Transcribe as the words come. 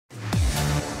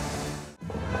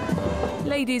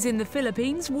Ladies in the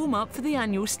Philippines warm up for the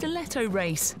annual stiletto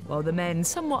race, while the men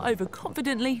somewhat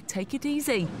overconfidently take it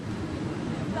easy.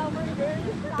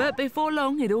 But before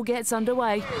long, it all gets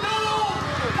underway.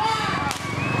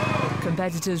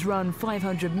 Competitors run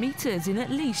 500 metres in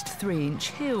at least 3-inch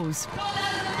hills.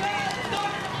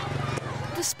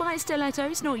 Despite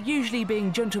stilettos not usually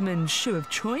being gentlemen's shoe of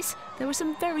choice, there were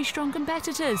some very strong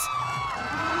competitors.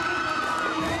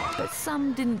 But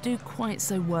some didn't do quite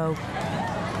so well.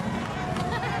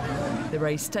 The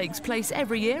race takes place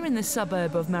every year in the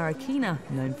suburb of Marikina,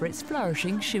 known for its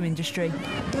flourishing shoe industry.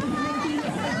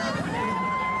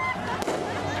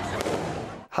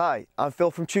 Hi, I'm Phil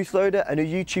from Truthloader, a new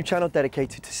YouTube channel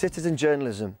dedicated to citizen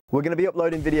journalism. We're going to be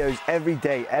uploading videos every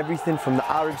day, everything from the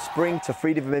Arab Spring to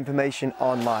freedom of information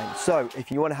online. So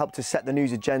if you want to help to set the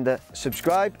news agenda,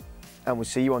 subscribe and we'll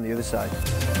see you on the other side.